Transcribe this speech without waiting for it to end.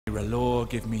Lord,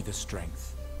 give me the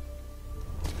strength.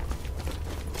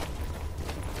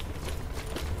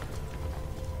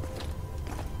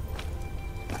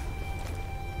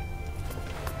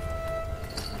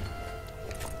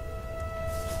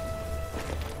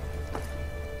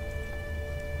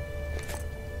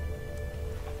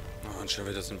 Und schon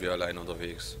wieder sind wir allein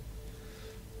unterwegs.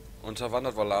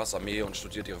 Unterwandert Valars Armee und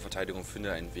studiert ihre Verteidigung,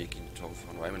 finde einen Weg in die Tore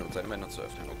von Ryman, um seine Männer zu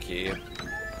öffnen. Okay.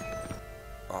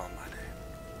 Oh Mann,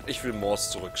 ey. Ich will Morse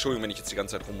zurück. Entschuldigung, wenn ich jetzt die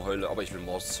ganze Zeit rumheule, aber ich will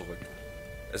Morse zurück.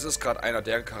 Es ist gerade einer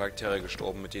der Charaktere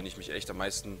gestorben, mit denen ich mich echt am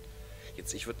meisten,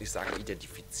 jetzt ich würde nicht sagen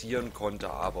identifizieren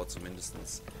konnte, aber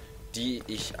zumindestens die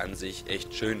ich an sich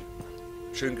echt schön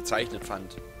gezeichnet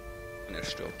fand. Und er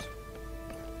stirbt.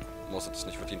 Morse hat es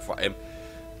nicht verdient. Vor allem,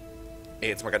 ey,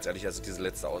 jetzt mal ganz ehrlich, also diese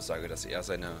letzte Aussage, dass er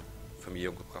seine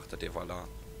Familie umgebracht hat, der Valar.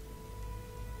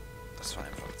 Das war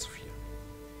einfach zu viel.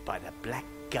 By the Black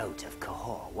Goat of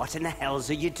Cahor, what in the hells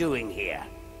are you doing here?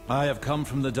 I have come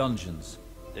from the dungeons.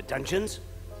 The dungeons?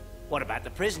 What about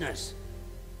the prisoners?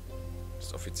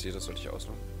 Das Offizier, das sollte ich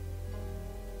auslösen.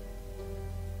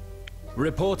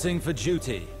 Reporting for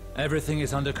duty. Everything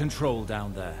is under control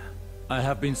down there. I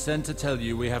have been sent to tell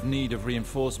you we have need of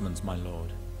reinforcements, my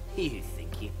lord. You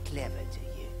think you're clever, do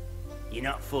you? You're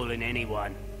not fooling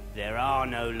anyone. There are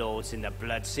no lords in the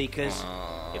Bloodseekers.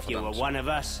 If you were one of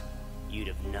us, you'd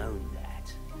have known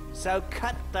that. So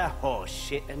cut the horse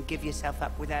shit and give yourself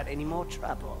up without any more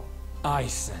trouble.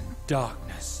 Ice and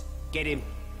darkness. Get him.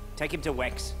 Take him to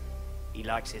Wex. He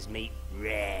likes his meat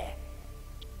rare.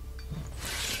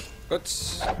 Gut,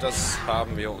 das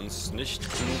haben wir uns nicht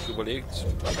genug überlegt.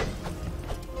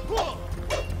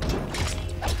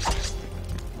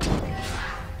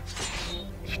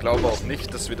 Ich glaube auch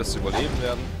nicht, dass wir das überleben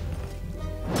werden.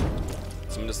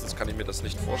 Zumindest kann ich mir das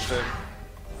nicht vorstellen.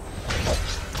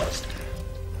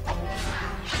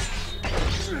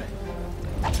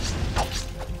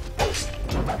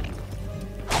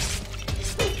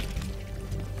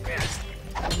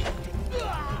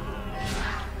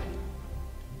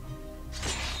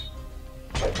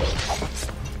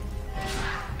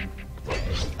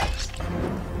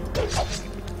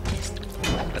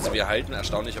 Also wir halten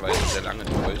erstaunlicherweise sehr lange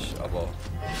durch, aber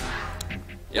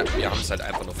ja, wir haben es halt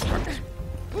einfach nur verkackt.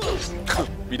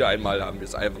 Wieder einmal haben wir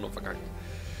es einfach nur verkackt.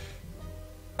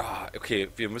 Ah, okay,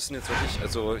 wir müssen jetzt wirklich,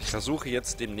 also ich versuche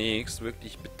jetzt demnächst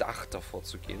wirklich bedachter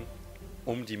vorzugehen,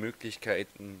 um die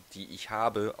Möglichkeiten, die ich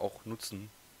habe, auch nutzen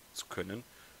zu können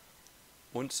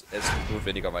und es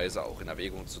notwendigerweise auch in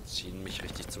Erwägung zu ziehen, mich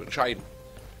richtig zu entscheiden.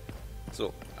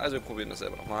 So, also wir probieren das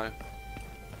selber nochmal.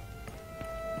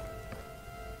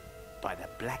 By the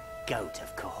Black Goat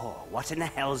of Cahor, what in the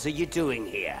hells are you doing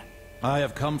here? I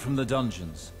have come from the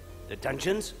dungeons. The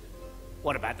dungeons?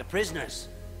 What about the prisoners?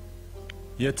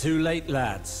 You're too late,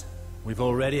 lads. We've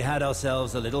already had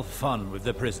ourselves a little fun with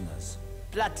the prisoners.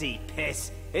 Bloody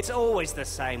piss. It's always the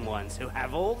same ones who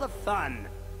have all the fun.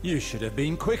 You should have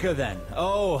been quicker then.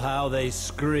 Oh, how they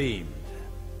screamed.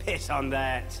 Piss on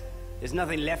that. There's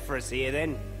nothing left for us here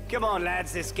then. Come on,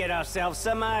 lads, let's get ourselves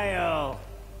some ale.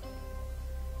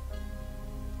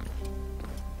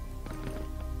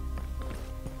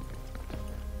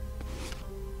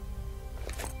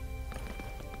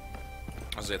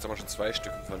 Also jetzt haben wir schon 2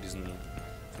 Stück von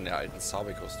der alten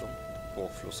Sabik-Rüstung.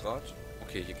 Flussrad.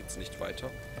 Okay, hier geht's nicht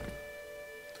weiter.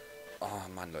 Oh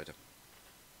Mann, Leute.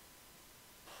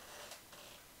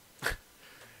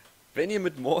 Wenn ihr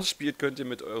mit Morse spielt, könnt ihr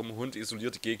mit eurem Hund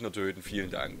isolierte Gegner töten.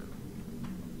 Vielen Dank.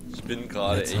 Ich bin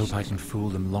gerade echt... Let's hope I can fool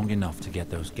them long enough to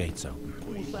get those gates open.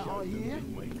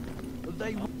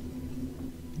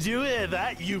 Do you hear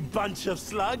that, you bunch of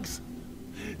slugs?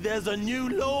 There's a new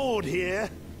lord here,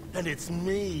 and it's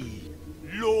me,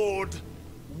 Lord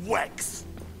Wex.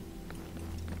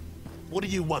 What do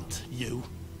you want, you?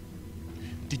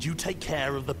 Did you take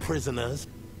care of the prisoners?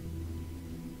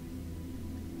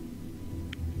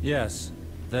 Yes,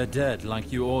 they're dead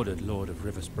like you ordered, Lord of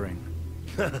Riverspring.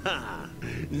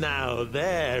 Now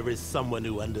there is someone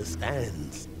who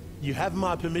understands. You have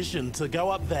my permission to go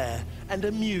up there and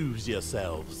amuse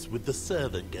yourselves with the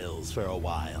servant girls for a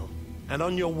while. And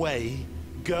on your way,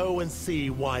 go and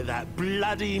see why that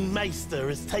bloody maester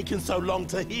has taken so long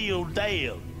to heal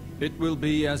Dale. It will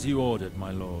be as you ordered,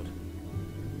 my lord.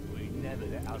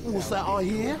 What's that I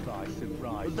hear?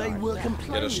 They were Ja, das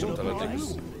complaining stimmt of my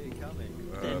allerdings. rule.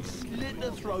 Then slit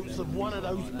the throats of one of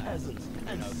those peasants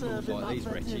and serve him up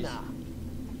for dinner.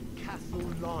 Castle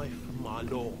life, my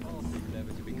lord.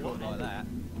 Never to be caught like that.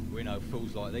 We're no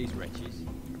fools like these wretches.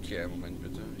 Okay, Moment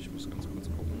bitte. Ich muss ganz kurz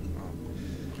gucken. Ah.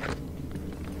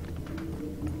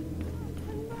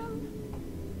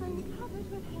 I'm covered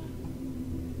with hair.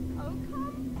 Oh,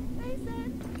 come.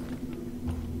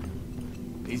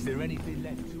 Is there anything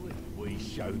left to it? We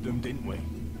showed them, didn't we?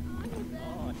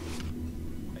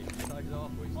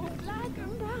 All black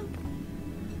and brown,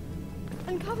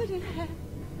 and covered in hair,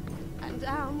 and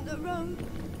down the road,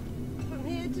 from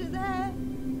here to there,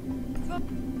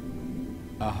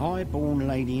 A high-born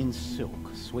lady in silk,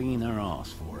 swinging her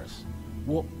ass for us.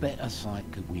 What better sight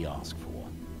could we ask for?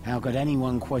 How could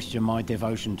anyone question my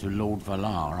devotion to Lord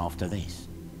Valar after this?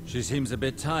 She seems a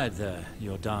bit tired there,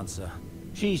 your dancer.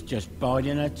 She's just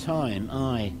biding her time,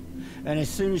 aye. And as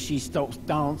soon as she stops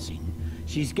dancing,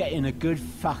 she's getting a good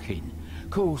fucking.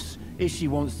 Course, if she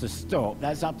wants to stop,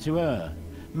 that's up to her.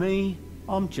 Me,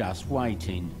 I'm just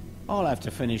waiting. I'll have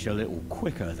to finish a little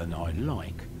quicker than I'd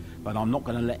like, but I'm not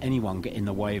going to let anyone get in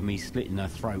the way of me slitting her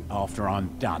throat after I'm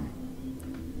done.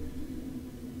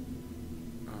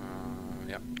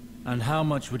 Ja. And how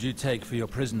much would you take for your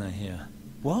prisoner here?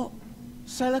 What?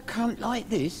 Sell a cunt like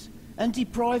this? And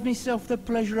deprive myself the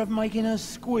pleasure of making her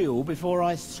squeal before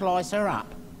I slice her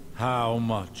up? How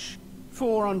much?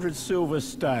 400 silver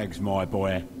stags, my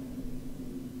boy.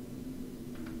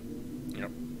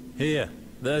 Yep. Here,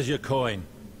 there's your coin.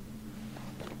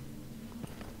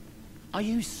 Are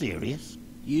you serious?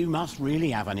 You must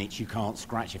really have an itch you can't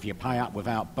scratch if you pay up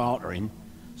without bartering.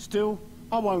 Still,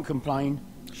 I won't complain.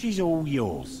 She's all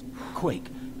yours. Quick,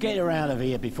 get her out of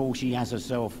here before she has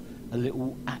herself a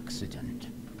little accident.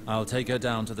 I'll take her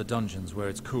down to the dungeons where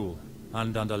it's cool,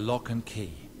 and under lock and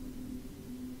key.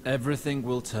 Everything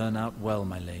will turn out well,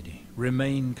 my lady.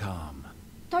 Remain calm.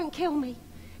 Don't kill me.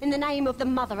 In the name of the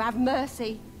Mother, have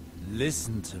mercy.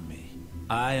 Listen to me.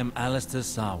 I am Alistair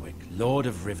Sarwick, Lord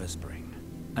of Riverspring,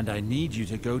 and I need you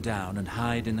to go down and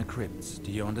hide in the crypts.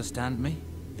 Do you understand me?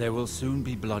 There will soon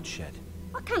be bloodshed.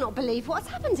 I cannot believe what's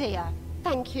happened here.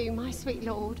 Thank you, my sweet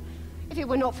lord. If it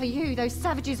were not for you, those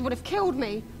savages would have killed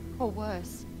me. Or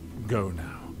worse. Go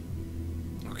now.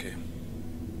 Okay.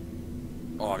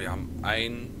 Oh, wir haben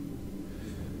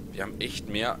echt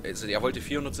mehr. Also er wollte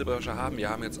 400 Silberhirsche haben, wir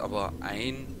haben jetzt aber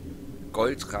ein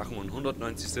Golddrachen und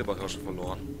 190 Silberhirsche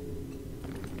verloren.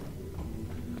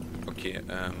 Okay,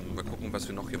 mal gucken, was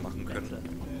wir noch hier machen können.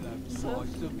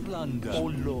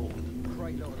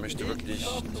 Ich möchte wirklich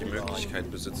die Möglichkeit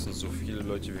besitzen, so viele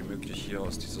Leute wie möglich hier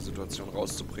aus dieser Situation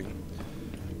rauszubringen,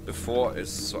 bevor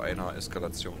es zu einer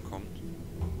Eskalation kommt.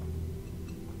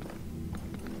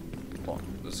 Boah,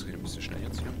 das geht ein bisschen schnell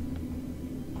jetzt hier.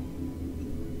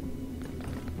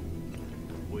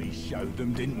 We showed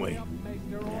them, didn't we?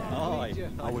 Aye.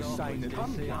 I was saying that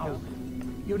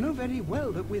you know very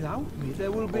well that without me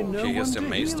there will be no Okay, hier one ist der to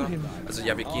heal Meister. him. Also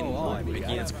ja, wir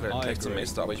gehen jetzt gleich zum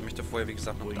Meister, aber ich möchte vorher, wie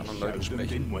gesagt, noch mit anderen Leuten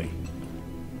sprechen.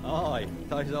 Aye,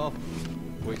 days off.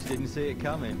 We didn't see it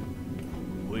coming.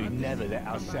 We never let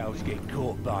ourselves get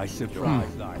caught by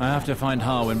surprise like I have to find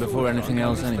Harwin before anything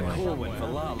else anyway.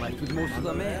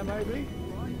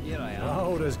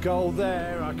 Oh, there's gold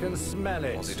there. I can smell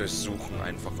Oh, it. sie durchsuchen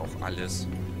einfach auch alles.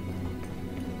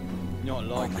 Not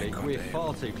Oh likely. mein Gott, We're ey.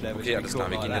 far too clever Okay, to be alles klar,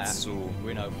 caught wir like gehen that. jetzt zu...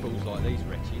 We're no fools like these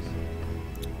wretches.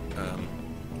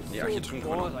 Ja, hier drüben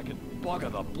können wir noch...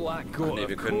 Ah, nee,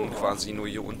 wir können quasi nur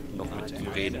hier unten noch mit ihm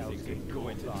reden.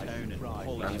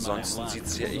 Ansonsten sieht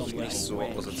es hier echt nicht so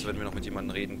aus, als wenn wir noch mit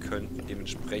jemandem reden könnten.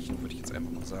 Dementsprechend würde ich jetzt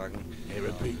einfach mal sagen, they're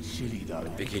a bit chilly though.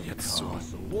 wir gehen jetzt zu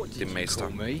dem Meister.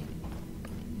 Me?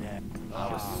 I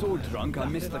was so drunk I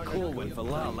missed the call when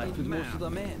Valar left with most of the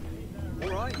men.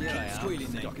 Alright, keep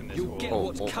squealing then. You'll get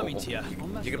Oh, what's coming to you.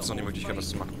 Hier gibt es noch die Möglichkeit, das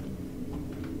zu machen.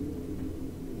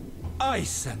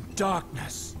 Ice and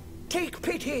darkness! Take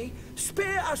pity.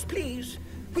 Spare us, please.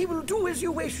 We will do as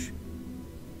you wish.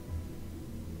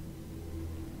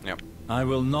 Ja. I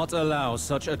will not allow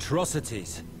such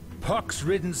atrocities.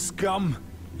 Pox-ridden scum!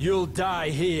 You'll die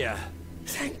here!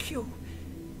 Thank you.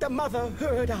 The Mother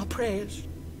heard our prayers.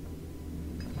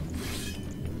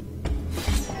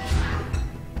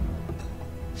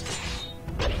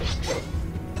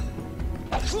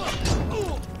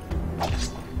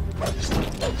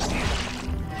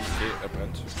 Okay, er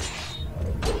brennt.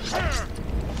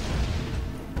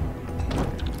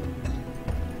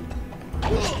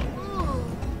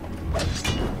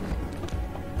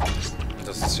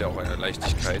 Das ist ja auch eine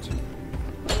Leichtigkeit.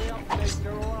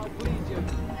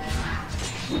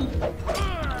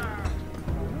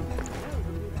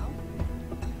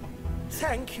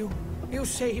 Thank you. You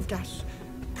saved us.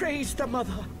 Praise the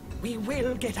Mother. We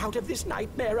will get out of this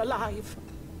nightmare alive.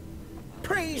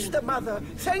 Praise the Mother.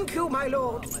 Thank you, my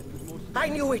lord. I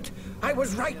knew it. I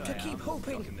was right to keep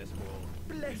hoping.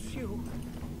 Bless you.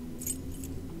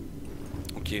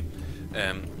 Okay,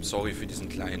 sorry für diesen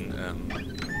kleinen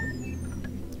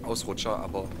Ausrutscher,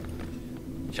 aber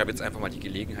Ich habe jetzt einfach mal die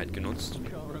Gelegenheit genutzt,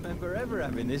 Can't remember ever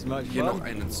having this much hier noch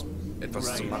fun.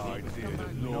 etwas zu machen.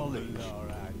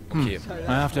 Okay,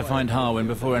 I have to find Harwin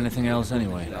before anything else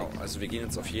anyway. genau. Also wir gehen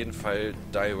jetzt auf jeden Fall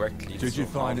directly Did you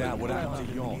zu find Harwin. out what happened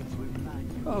to Yon?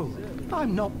 Oh,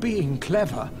 I'm not being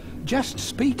clever, just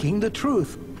speaking the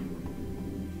truth.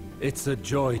 It's a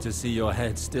joy to see your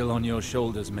head still on your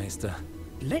shoulders, Maester.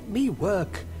 Let me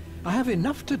work. I have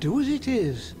enough to do as it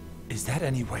is. Is that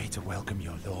any way to welcome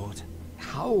your lord?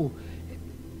 How?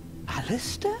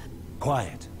 Alistair?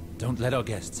 Quiet. Don't let our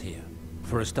guests hear.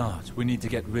 For a start, we need to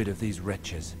get rid of these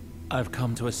wretches. I've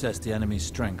come to assess the enemy's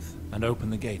strength and open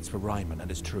the gates for Ryman and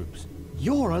his troops.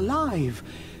 You're alive,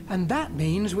 and that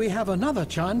means we have another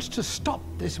chance to stop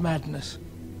this madness.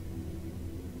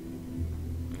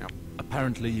 Ja.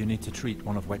 Apparently you need to treat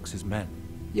one of Wex's men.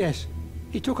 Yes,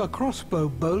 he took a crossbow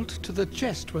bolt to the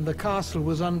chest when the castle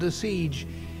was under siege.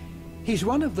 He's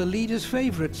one of the leader's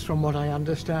favorites, from what I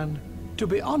understand. To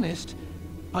be honest,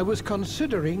 I was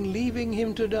considering leaving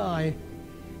him to die.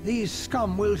 These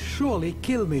scum will surely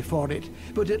kill me for it,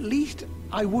 but at least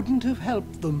I wouldn't have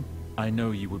helped them. I know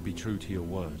you would be true to your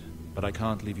word, but I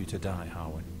can't leave you to die,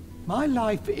 Harwin. My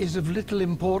life is of little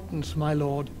importance, my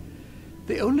lord.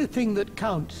 The only thing that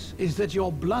counts is that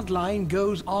your bloodline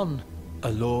goes on.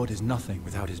 A lord is nothing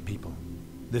without his people.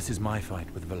 This is my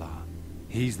fight with Valar.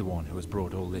 He's the one who has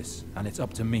brought all this, and it's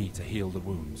up to me to heal the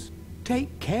wounds.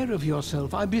 Take care of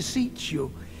yourself, I beseech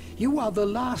you. You are the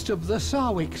last of the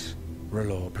Sarwiks.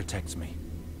 R'hllor protects me.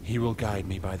 He will guide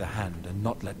me by the hand and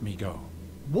not let me go.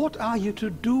 What are you to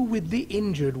do with the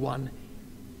injured one?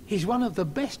 He's one of the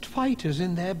best fighters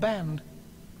in their band.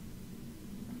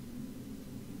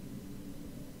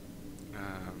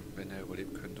 Wenn er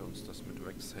überlebt, könnte uns das mit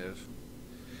Wex helfen.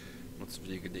 Nutzen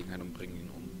wir die Gelegenheit und bringen ihn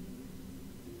um.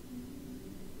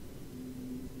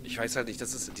 Ich weiß halt nicht,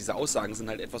 diese Aussagen sind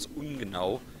halt etwas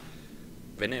ungenau.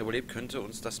 Wenn er überlebt, könnte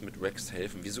uns das mit Wex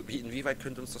helfen. Inwieweit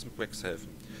könnte uns das mit Wex helfen?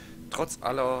 Trotz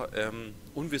aller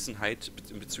Unwissenheit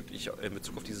in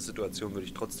Bezug auf diese Situation würde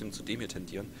ich trotzdem zu dem hier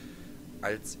tendieren,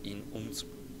 als ihn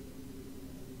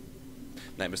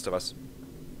Nein, wisst ihr was?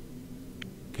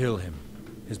 Kill him.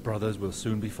 His brothers will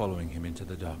soon be following him into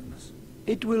the darkness.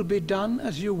 It will be done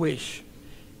as you wish.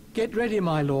 Get ready,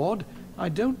 my lord. I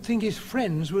don't think his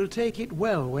friends will take it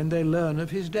well when they learn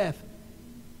of his death.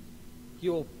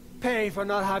 You'll pay for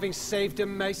not having saved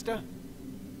him, Maester?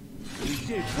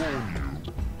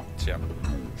 Tja.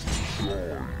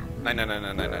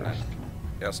 Nein.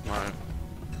 Erstmal.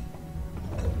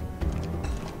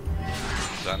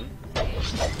 Dann.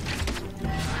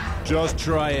 Just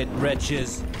try it,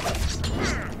 wretches.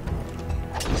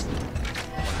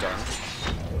 Und dann.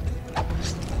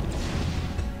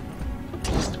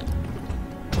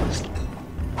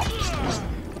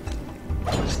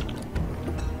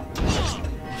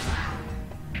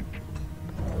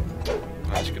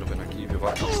 Ich genug Energie, wir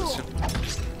warten noch ein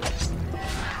bisschen.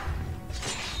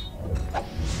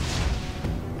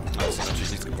 Aber das hat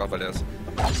natürlich nichts gebracht, weil der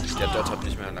Dot hat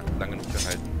nicht mehr lange genug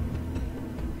gehalten.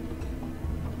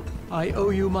 I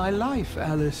owe you my life,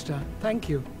 Alistair. Thank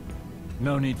you.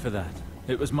 No need for that.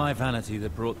 It was my vanity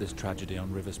that brought this tragedy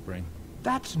on River Spring.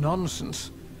 That's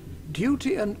nonsense.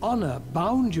 Duty and honor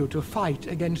bound you to fight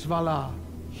against Valar.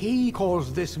 He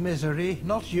caused this misery,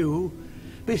 not you.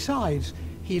 Besides,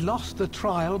 he lost the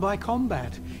trial by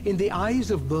combat. In the eyes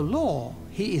of the law,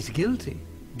 he is guilty.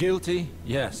 Guilty,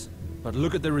 yes. But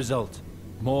look at the result.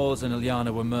 Mors and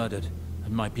Ilyana were murdered,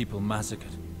 and my people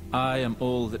massacred. I am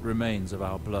all that remains of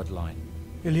our bloodline.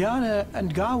 Ilyana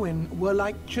and Gawain were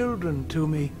like children to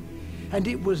me, and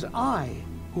it was I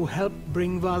who helped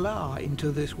bring Valar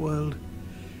into this world.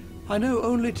 I know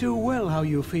only too well how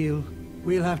you feel.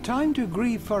 We'll have time to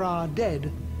grieve for our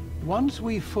dead once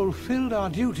we've fulfilled our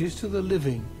duties to the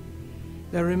living.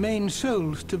 There remain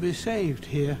souls to be saved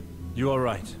here. You are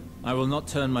right. I will not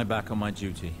turn my back on my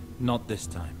duty. Not this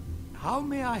time. How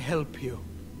may I help you?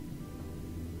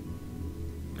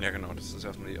 Ja genau, das ist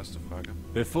erstmal die erste Frage.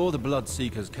 Before the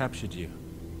Bloodseekers captured you,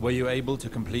 were you able to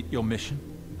complete your mission?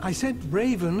 I sent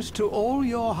ravens to all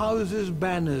your house's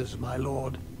banners, my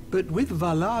lord. But with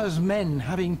Valar's men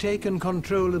having taken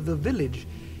control of the village,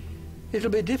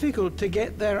 it'll be difficult to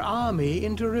get their army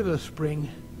into River Spring.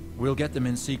 We'll get them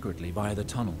in secretly via the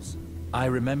tunnels. I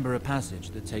remember a passage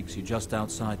that takes you just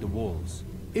outside the walls.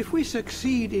 If we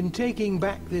succeed in taking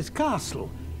back this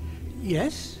castle,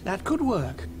 yes, that could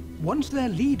work. Once their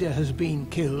leader has been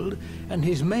killed and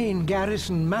his main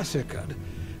garrison massacred,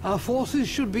 our forces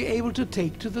should be able to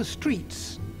take to the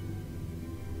streets.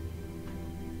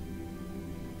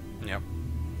 Ja.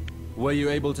 Were you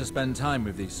able to spend time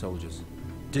with these soldiers?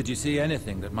 Did you see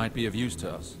anything that might be of use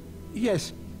to us?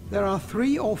 Yes, There are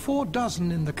 3 or 4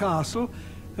 dozen in the castle,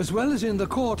 as well as in the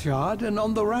courtyard and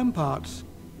on the ramparts.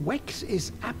 Wex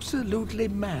is absolutely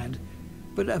mad,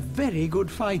 but a very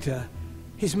good fighter.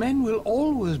 His men will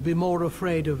always be more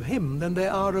afraid of him than they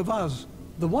are of us.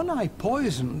 The one I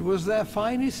poisoned was their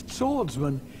finest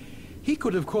swordsman. He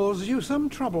could have caused you some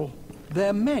trouble.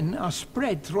 Their men are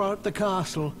spread throughout the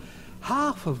castle.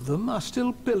 Half of them are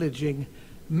still pillaging.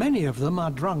 Many of them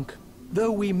are drunk.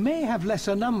 Though we may have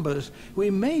lesser numbers, we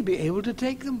may be able to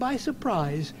take them by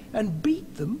surprise and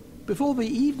beat them before they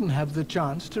even have the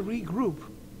chance to regroup.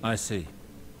 I see.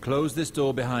 Close this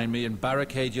door behind me and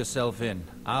barricade yourself in.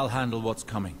 I'll handle what's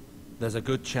coming. There's a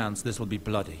good chance this will be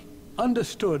bloody.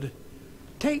 Understood.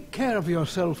 Take care of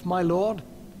yourself, my lord.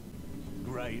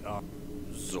 Great.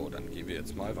 So, dann gehen wir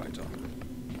jetzt mal weiter.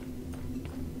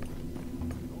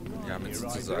 Wir haben jetzt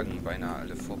sozusagen beinahe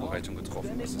alle Vorbereitungen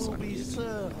getroffen, was das angeht.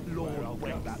 Wir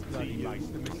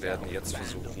werden jetzt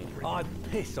versuchen...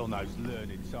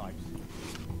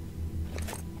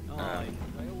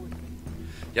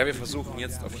 ja, wir versuchen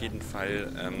jetzt auf jeden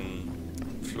Fall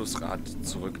Flussrad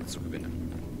zurückzugewinnen.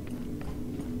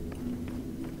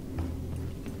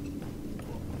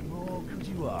 What could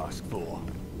you ask for?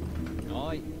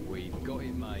 Aye, we've got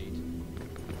it made.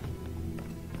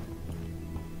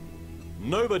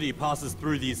 Nobody passes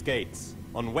through these gates,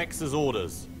 on Wex's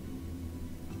orders.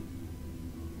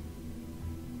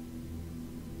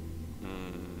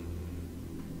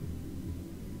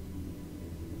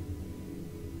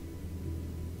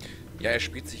 Ja,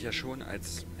 spielt sich ja schon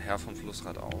als Herr vom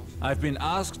Flussrad auf. I've been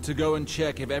asked to go and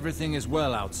check if everything is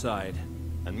well outside.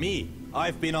 And me,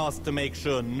 I've been asked to make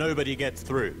sure nobody gets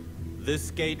through. This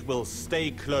gate will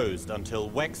stay closed until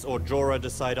Wex or Jorah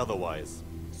decide otherwise.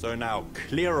 So now,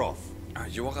 clear off. Ah,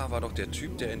 Jorah war doch der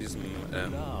Typ, der in diesem...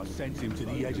 Sent him to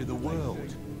the edge of the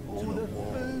world. All the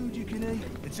food you can eat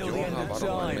until the end Jorah of war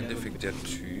doch im time. Endeffekt der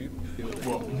Typ...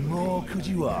 What more could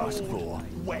you ask for?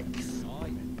 Wex.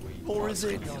 Or is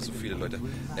it? So viele Leute.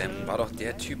 War doch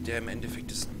der Typ, der im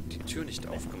Endeffekt die Tür nicht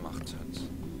aufgemacht hat.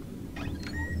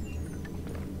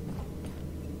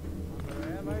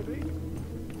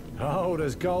 Oh,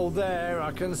 there's gold there.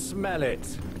 I can smell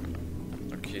it.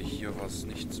 Okay, hier war es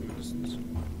nicht zumindest.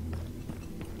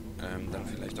 Dann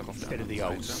vielleicht auch auf der Instead of the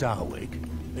anderen old Seite. Sarwig,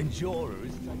 and Jorah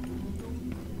is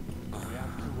taking... We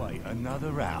have to wait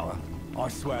another hour. I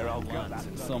swear I'll get that.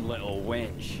 Some little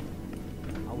wench.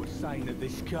 I was saying that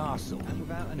this castle... And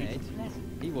without an head,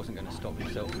 he wasn't going to stop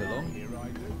himself for long.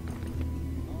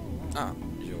 Ah,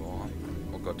 ja.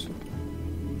 Oh Gott.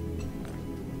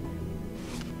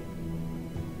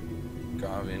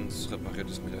 Garwins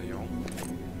repariertes Medaillon.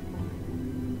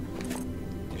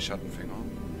 Die Schattenfänger.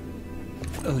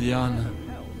 Ilyana,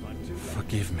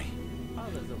 forgive me.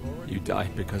 You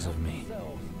died because of me.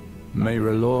 May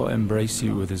R'hllor embrace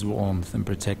you with his warmth and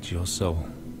protect your soul,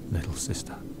 little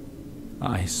sister.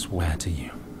 I swear to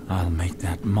you, I'll make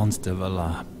that monster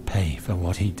Valar pay for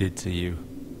what he did to you.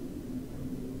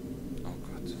 Oh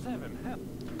Gott.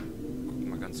 Guck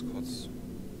mal ganz kurz.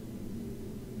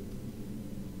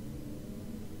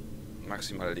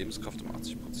 Maximale Lebenskraft um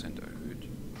 80% erhöht.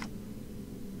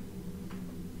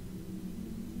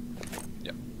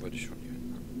 Ja, würde ich schon hier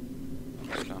hin.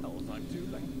 Alles klar.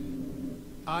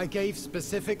 I gave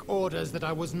specific orders that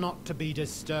I was not to be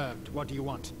disturbed. What do you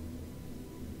want?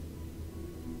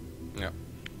 Ja.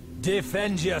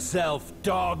 Defend yourself,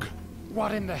 dog!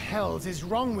 What in the hells is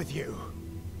wrong with you?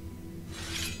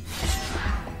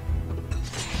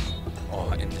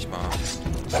 Oh, endlich mal.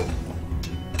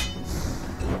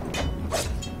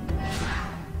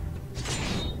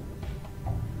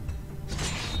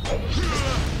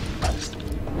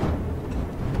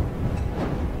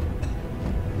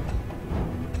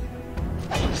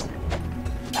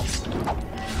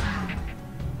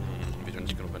 Wieder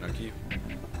nicht genug Energie.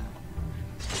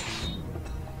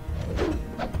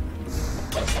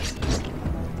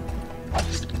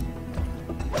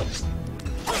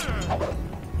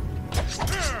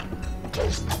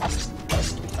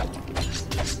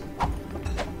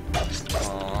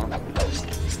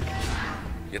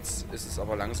 Jetzt ist es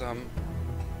aber langsam.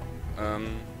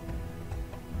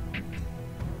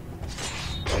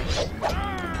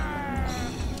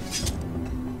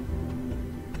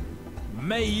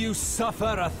 May you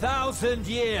suffer 1,000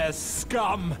 years,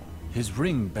 scum! His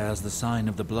ring bears the sign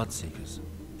of the Bloodseekers.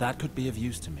 That could be of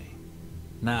use to me.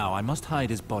 Now, I must hide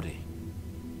his body.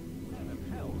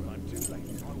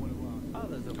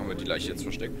 Haben wir die Leiche jetzt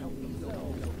versteckt?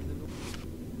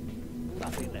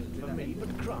 Nothing left for me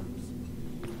but crumbs.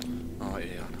 Oh,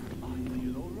 ja.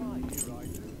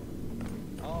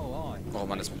 Oh, aye. Oh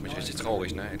Mann, das macht mich richtig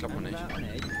traurig, ne? Ich glaube mal nicht. Without an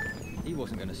head, He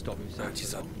wasn't going to stop himself.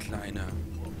 Dieser kleine...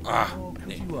 Ah,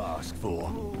 nee. You ask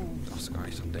for. Darfst gar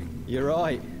nicht dran denken. You're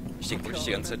right. Ich denke wirklich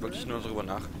die ganze Zeit wirklich nur darüber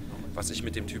nach, was ich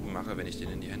mit dem Typen mache, wenn ich den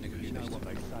in die Hände kriege.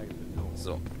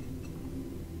 So.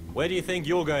 Where do you think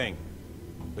you're going?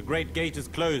 The Great Gate is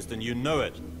closed and you know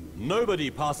it. Nobody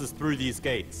passes through these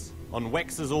gates, on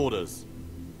Wex's orders.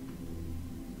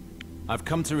 I've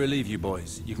come to relieve you,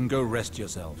 boys. You can go rest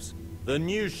yourselves. The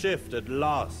new shift at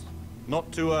last.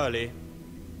 Not too early.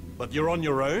 But you're on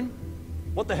your own?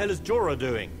 What the hell is Jorah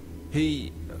doing?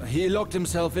 He locked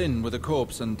himself in with a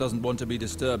corpse and doesn't want to be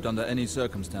disturbed under any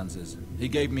circumstances. He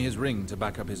gave me his ring to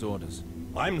back up his orders.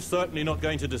 I'm certainly not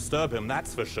going to disturb him,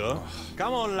 that's for sure.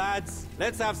 Come on, lads.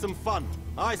 Let's have some fun.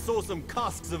 I saw some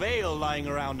casks of ale lying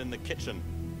around in the kitchen.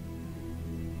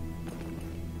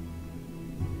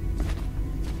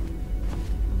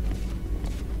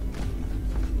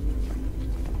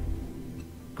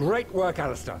 Great work,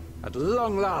 Alistair. At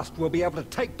long last, we'll be able to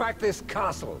take back this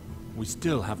castle. We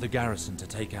still have the garrison to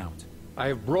take out. I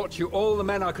have brought you all the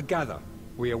men I could gather.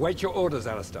 We await your orders,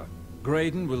 Alistair.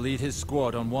 Graydon will lead his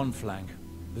squad on one flank.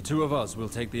 The two of us will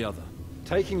take the other.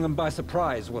 Taking them by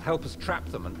surprise will help us trap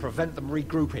them and prevent them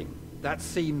regrouping. That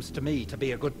seems to me to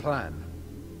be a good plan.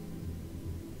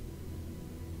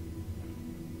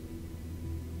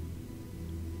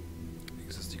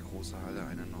 Ist es die große Halle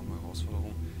eine enorme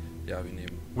Herausforderung? Ja, wir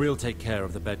nehmen. We'll take care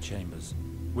of the bedchambers.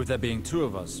 With there being two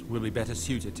of us, we'll be better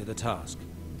suited to the task.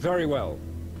 Very well.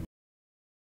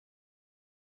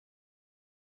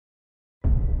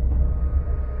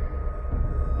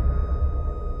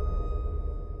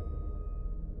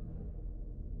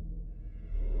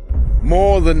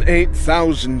 More than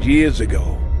 8,000 years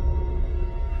ago,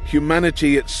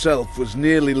 humanity itself was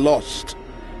nearly lost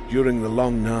during the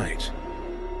long night.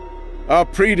 Our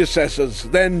predecessors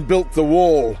then built the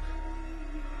wall,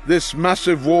 this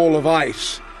massive wall of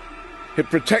ice. It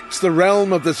protects the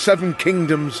realm of the Seven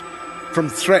Kingdoms from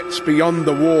threats beyond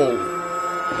the wall.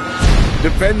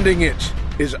 Defending it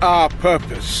is our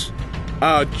purpose,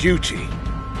 our duty.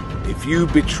 If you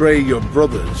betray your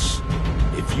brothers,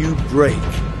 if you break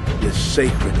this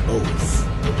sacred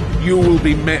oath, you will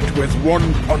be met with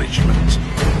one punishment: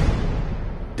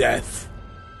 death.